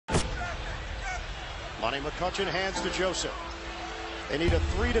Lonnie McCutcheon hands to Joseph. They need a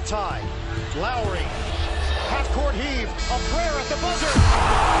 3 to tie. Lowry, half-court heave, a prayer at the buzzer.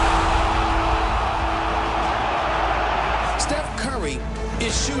 Steph Curry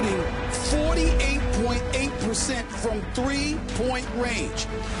is shooting 48.8% from three-point range.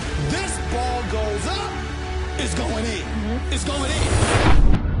 This ball goes up, it's going in. It's going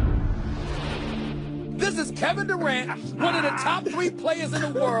in. This is Kevin Durant, one of the top 3 players in the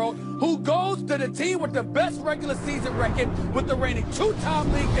world, who goes to the team with the best regular season record with the reigning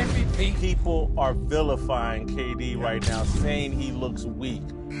 2-time league MVP. People are vilifying KD right now, saying he looks weak.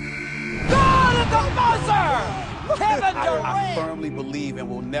 God at the buzzer! Kevin Durant! I firmly believe and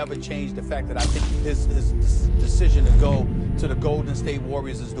will never change the fact that I think his decision to go to the Golden State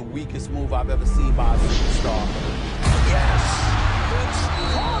Warriors is the weakest move I've ever seen by a superstar. Yes! It's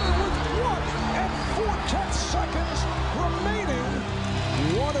Carter with 1 4/10 seconds remaining.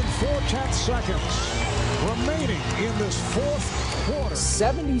 1 4/10 seconds remaining in this fourth quarter.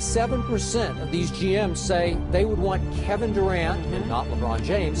 77% of these GMs say they would want Kevin Durant and not LeBron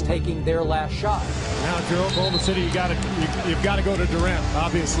James taking their last shot. Now, if you're Oklahoma City, you've got to go to Durant.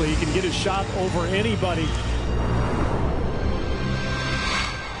 Obviously, he can get his shot over anybody.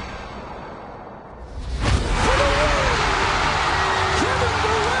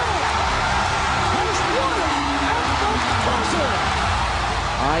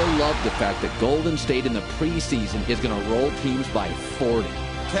 I love the fact that Golden State in the preseason is going to roll teams by 40.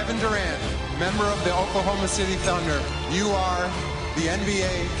 Kevin Durant, member of the Oklahoma City Thunder, you are the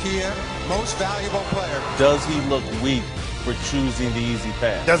NBA Kia most valuable player. Does he look weak for choosing the easy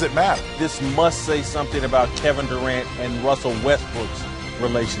path? Does it matter? This must say something about Kevin Durant and Russell Westbrook's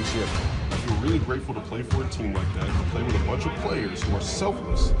relationship. I feel really grateful to play for a team like that, to play with a bunch of players who are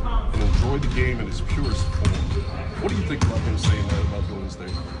selfless and enjoy the game in its purest form. What do you think about him saying that about Golden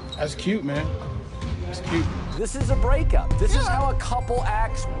State? That's cute, man. That's cute. This is a breakup. This is how a couple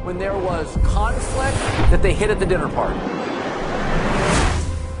acts when there was conflict that they hit at the dinner party.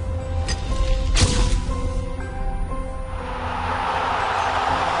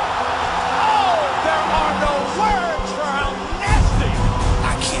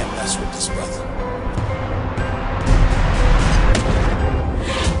 With this brother.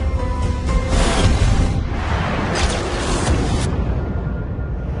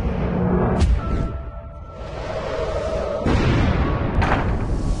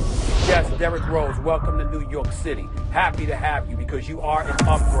 Yes, Derrick Rose, welcome to New York City. Happy to have you because you are an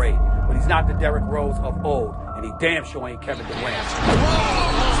upgrade. But he's not the Derrick Rose of old, and he damn sure ain't Kevin Durant. Stop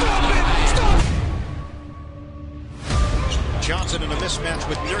it! Stop! Johnson in a mismatch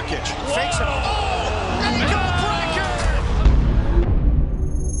with Nurkic. Fakes it. Oh! Ankle breaker!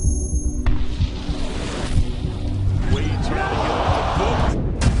 Wade trying to get off the book.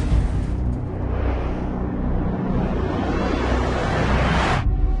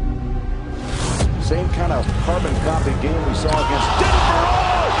 Same kind of carbon copy game we saw against Denver.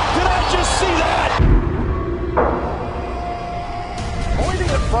 Oh! Did I just see that? The only thing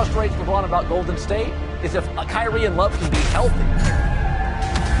that frustrates LeBron about Golden State is if Kyrie and Love can be healthy. The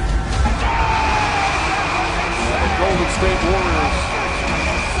Golden State Warriors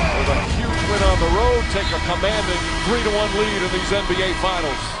with a huge win on the road take a commanding 3-1 lead in these NBA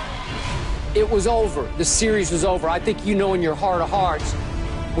Finals. It was over. The series was over. I think you know in your heart of hearts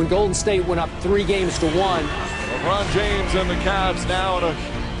when Golden State went up 3 games to 1. LeBron James and the Cavs now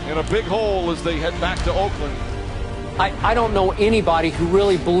in a big hole as they head back to Oakland. I don't know anybody who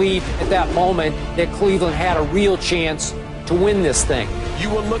really believed at that moment that Cleveland had a real chance to win this thing.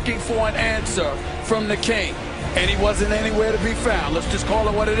 You were looking for an answer from the king, and he wasn't anywhere to be found. Let's just call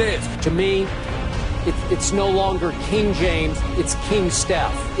it what it is. To me, it's no longer King James, it's King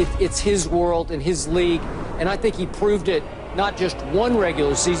Steph. It's his world and his league, and I think he proved it not just one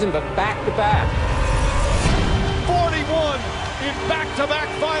regular season, but back-to-back. 41 in back-to-back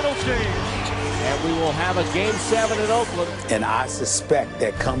finals games. And we will have a Game 7 in Oakland. And I suspect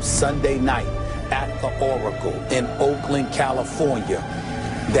that come Sunday night at the Oracle in Oakland, California,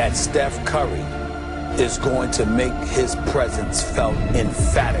 that Steph Curry is going to make his presence felt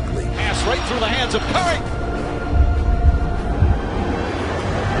emphatically. Pass right through the hands of Curry.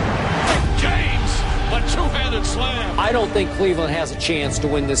 James, a two-handed slam. I don't think Cleveland has a chance to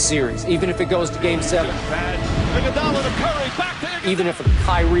win this series, even if it goes to Game 7. Iguodala to Curry, back to Iguodala. Even if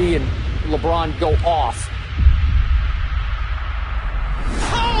Kyrie and LeBron go off.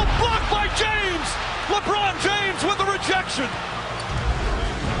 Oh, blocked by James! LeBron James with the rejection.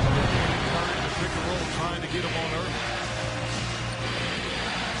 Trying to get him on earth.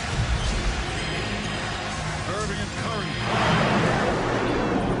 Irving and Curry.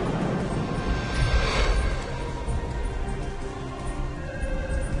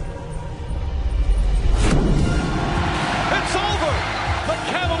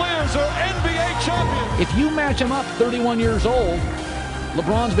 Lakers are NBA champions. If you match them up, 31 years old,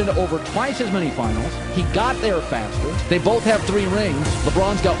 LeBron's been to over twice as many finals. He got there faster. They both have 3 rings.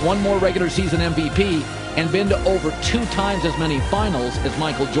 LeBron's got 1 more regular season MVP and been to over 2 times as many finals as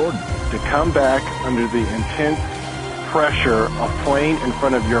Michael Jordan. To come back under the intense pressure of playing in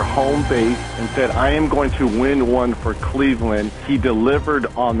front of your home base and said, I am going to win one for Cleveland, he delivered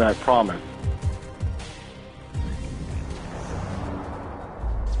on that promise.